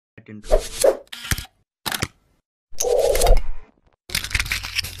intro.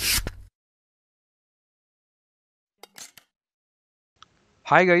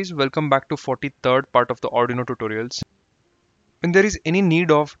 Hi guys, welcome back to 43rd part of the Arduino tutorials. When there is any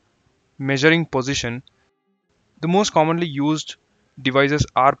need of measuring position, the most commonly used devices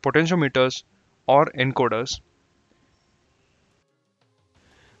are potentiometers or encoders.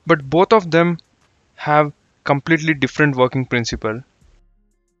 But both of them have completely different working principle.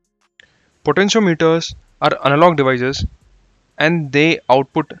 Potentiometers are analog devices and they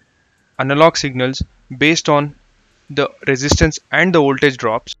output analog signals based on the resistance and the voltage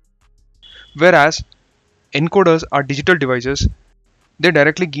drops, whereas encoders are digital devices. They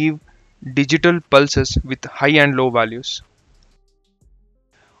directly give digital pulses with high and low values.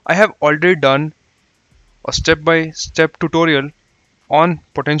 I have already done a step-by-step tutorial on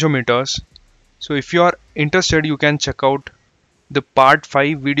potentiometers. So if you are interested, you can check out the part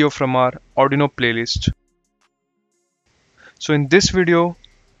 5 video from our Arduino playlist. So in this video,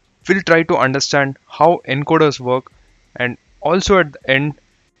 we'll try to understand how encoders work, and also at the end,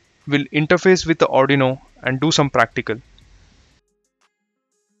 we'll interface with the Arduino and do some practical.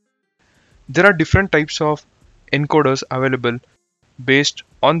 There are different types of encoders available based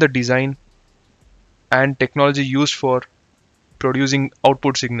on the design and technology used for producing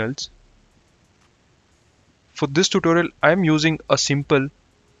output signals. For this tutorial, I am using a simple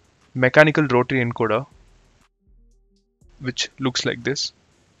mechanical rotary encoder which looks like this.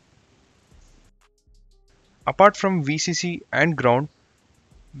 Apart from VCC and ground,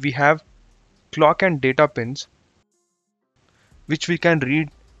 we have clock and data pins which we can read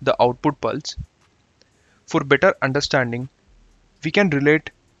the output pulse. For better understanding, we can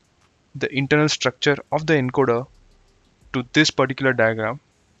relate the internal structure of the encoder to this particular diagram.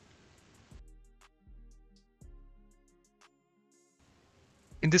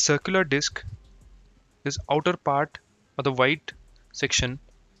 In the circular disc, this outer part or the white section,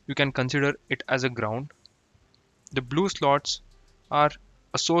 you can consider it as a ground. The blue slots are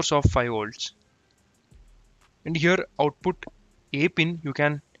a source of 5 volts. And here output A pin you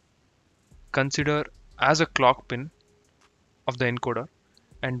can consider as a clock pin of the encoder,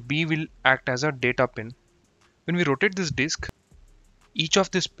 and B will act as a data pin. When we rotate this disc, each of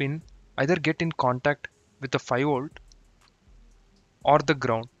this pin either get in contact with the 5 volt or the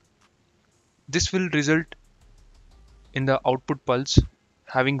ground. This will result in the output pulse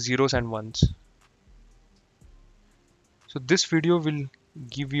having zeros and ones. So this video will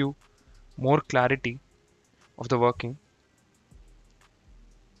give you more clarity of the working.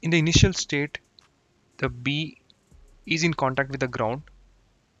 In the initial state, the B is in contact with the ground,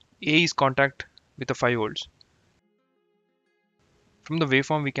 A is contact with the 5 volts. From the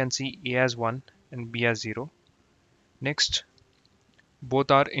waveform we can see A as 1 and B as 0. Next,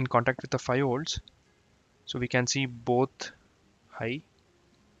 both are in contact with the 5 volts, so we can see both high.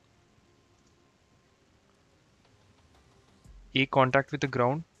 A contact with the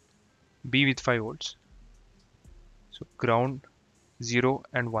ground, B with 5 volts. So ground 0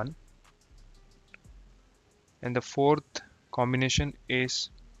 and 1. And the fourth combination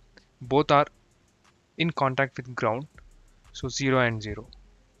is both are in contact with ground, so 0 and 0.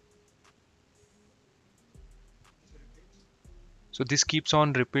 So this keeps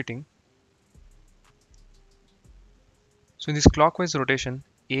on repeating. So in this clockwise rotation,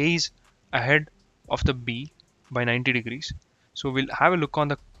 A is ahead of the B by 90 degrees. So we'll have a look on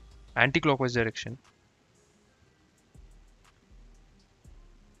the anti-clockwise direction.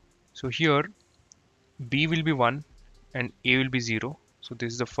 So here B will be 1 and A will be 0. So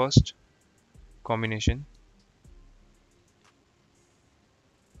this is the first combination.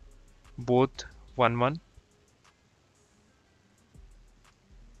 Both 1 1,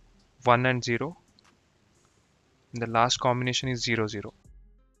 1 and 0. And the last combination is 0 0.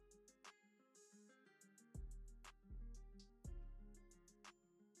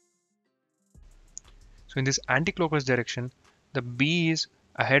 So in this anti-clockwise direction, the B is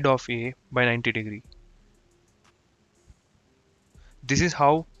ahead of A by 90 degree. This is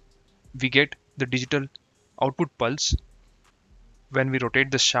how we get the digital output pulse when we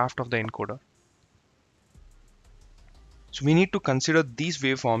rotate the shaft of the encoder. So we need to consider these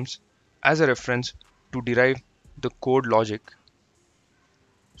waveforms as a reference to derive the code logic.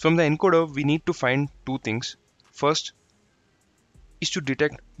 From the encoder, we need to find two things. First is to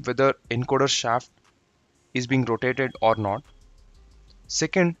detect whether encoder shaft is being rotated or not.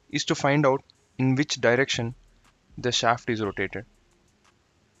 Second is to find out in which direction the shaft is rotated.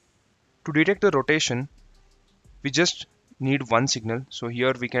 To detect the rotation, we just need one signal. So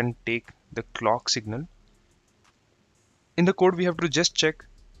here we can take the clock signal. In the code, we have to just check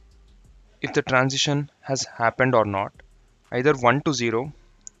if the transition has happened or not, either 1 to 0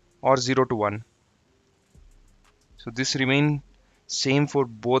 or 0 to 1. So this remain same for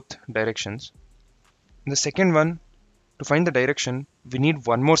both directions. In the second one, to find the direction, we need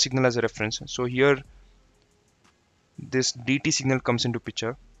one more signal as a reference. So here this DT signal comes into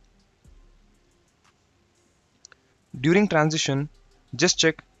picture. During transition, just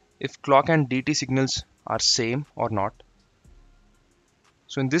check if clock and DT signals are same or not.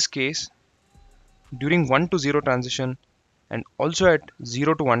 So in this case, during 1 to 0 transition and also at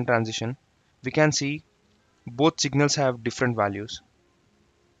 0 to 1 transition, we can see both signals have different values,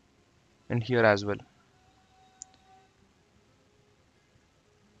 and here as well.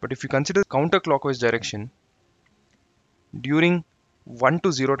 But if you consider counterclockwise direction, during 1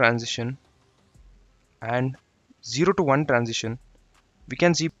 to 0 transition and 0 to 1 transition, we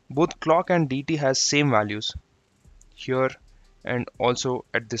can see both clock and DT has same values here and also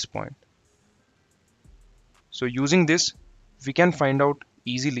at this point. So using this, we can find out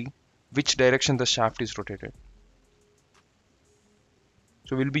easily which direction the shaft is rotated.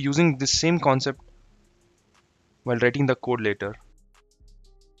 So we'll be using this same concept while writing the code later.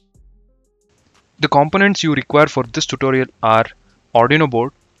 The components you require for this tutorial are Arduino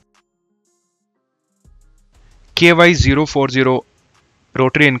board, KY040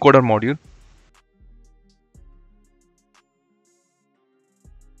 Rotary Encoder module,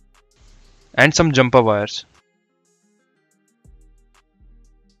 and some jumper wires.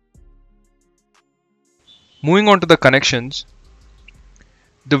 Moving on to the connections,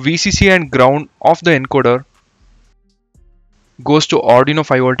 the VCC and ground of the encoder goes to Arduino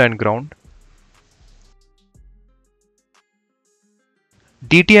 5V and ground.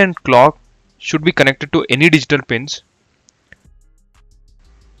 DT and clock should be connected to any digital pins.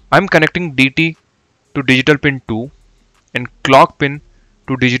 I'm connecting DT to digital pin 2 and clock pin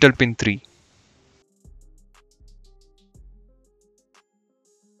to digital pin 3.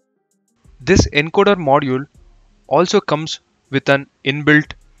 This encoder module also comes with an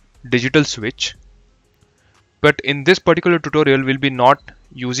inbuilt digital switch, but in this particular tutorial we'll be not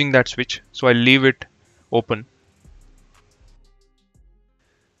using that switch, so I'll leave it open.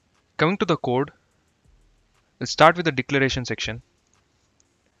 Coming to the code, we'll start with the declaration section.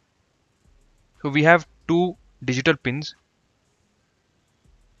 So we have two digital pins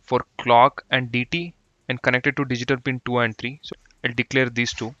for clock and DT and connected to digital pin 2 and 3. So I'll declare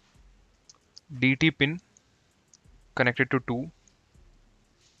these two. DT pin connected to 2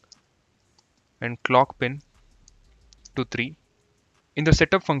 and clock pin to 3. In the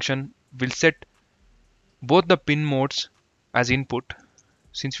setup function, we'll set both the pin modes as input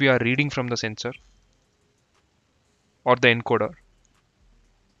since we are reading from the sensor or the encoder.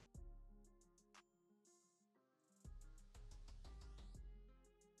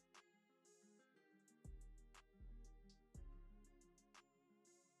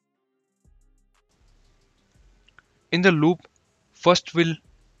 In the loop, first we'll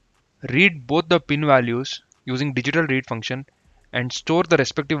read both the pin values using digital read function and store the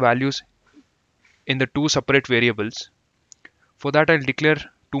respective values in the two separate variables. For that, I'll declare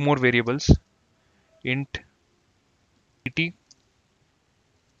two more variables, int dt.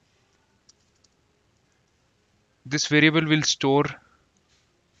 This variable will store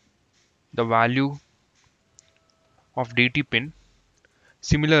the value of DT pin.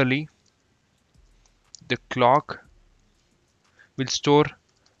 Similarly, the clock will store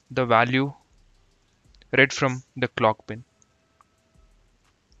the value read from the clock pin.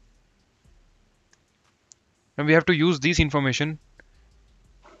 And we have to use this information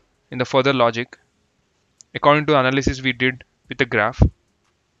in the further logic according to the analysis we did with the graph.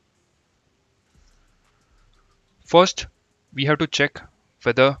 First, we have to check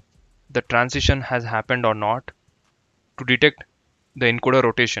whether the transition has happened or not to detect the encoder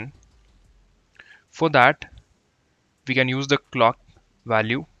rotation. For that, we can use the clock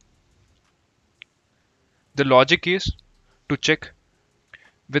value. The logic is to check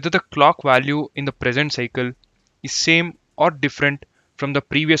whether the clock value in the present cycle is same or different from the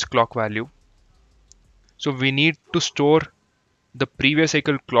previous clock value. So we need to store the previous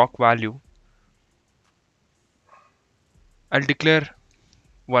cycle clock value. I'll declare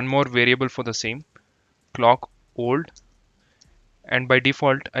one more variable for the same, clock old, and by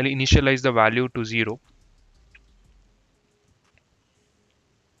default I'll initialize the value to 0.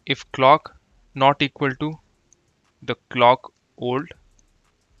 If clock not equal to the clock old,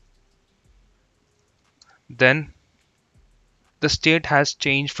 then the state has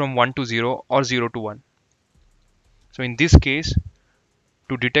changed from 1 to 0 or 0 to 1. So in this case,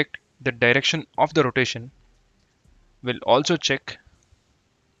 to detect the direction of the rotation, we'll also check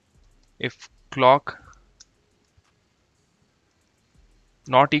if clock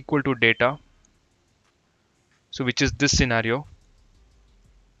not equal to data, so which is this scenario,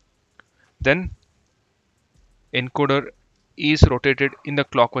 then encoder is rotated in the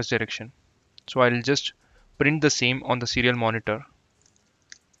clockwise direction. So I'll just print the same on the serial monitor.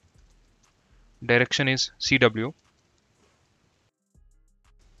 Direction is CW.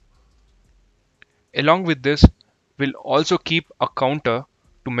 Along with this, we'll also keep a counter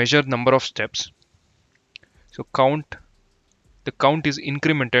to measure number of steps. So the count is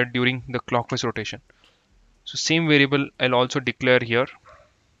incremented during the clockwise rotation. So same variable I'll also declare here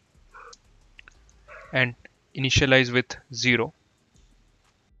and initialize with 0.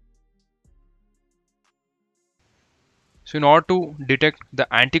 So in order to detect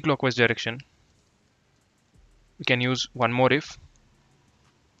the anti-clockwise direction, we can use one more if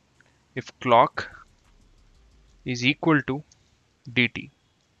clock is equal to dt.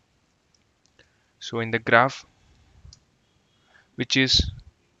 So in the graph, which is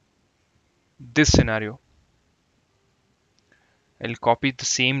this scenario, I'll copy the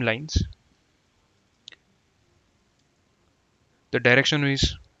same lines. The direction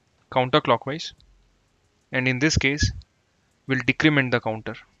is counterclockwise, and in this case, we'll decrement the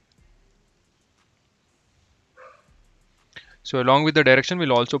counter. So along with the direction,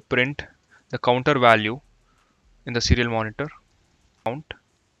 we'll also print the counter value in the serial monitor. Count.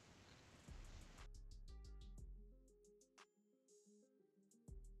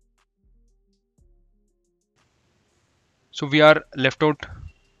 So we are left out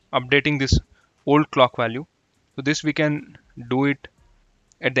updating this old clock value. So this we can do it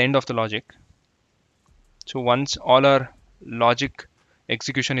at the end of the logic. So once all our logic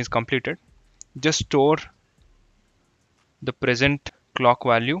execution is completed, just store the present clock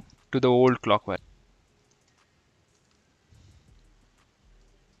value to the old clock value.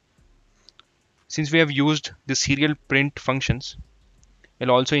 Since we have used the serial print functions,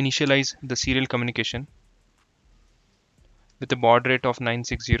 I'll also initialize the serial communication with a baud rate of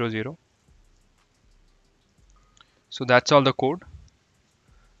 9600. So that's all the code.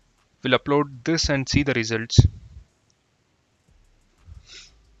 We'll upload this and see the results.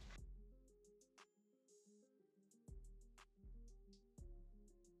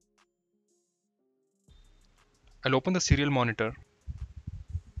 I'll open the serial monitor.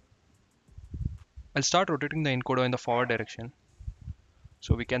 I'll start rotating the encoder in the forward direction.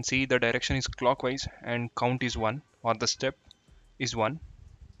 So we can see the direction is clockwise and count is 1, or the step is 1,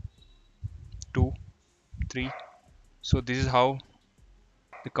 2, 3. So this is how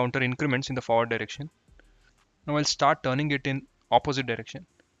the counter increments in the forward direction. Now I'll start turning it in opposite direction.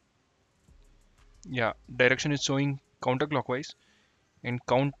 Yeah, direction is showing counterclockwise and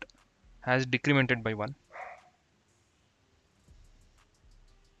count has decremented by 1.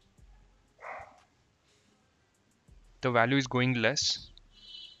 The value is going less.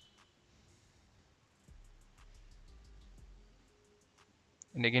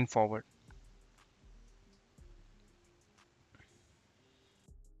 And again forward.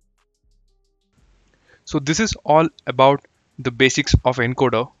 So this is all about the basics of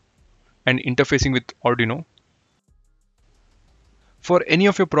encoder and interfacing with Arduino. For any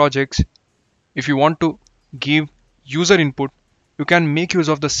of your projects, if you want to give user input, you can make use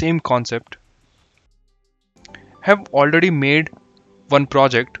of the same concept. Have already made one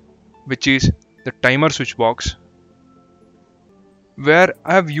project, which is the timer switch box, where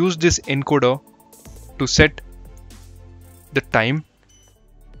I have used this encoder to set the time.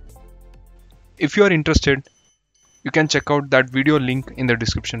 If you are interested, you can check out that video link in the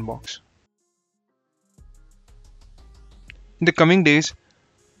description box. In the coming days,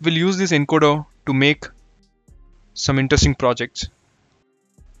 we'll use this encoder to make some interesting projects.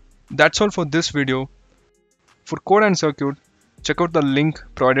 That's all for this video. For code and circuit, check out the link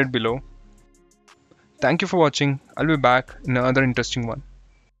provided below. Thank you for watching. I'll be back in another interesting one.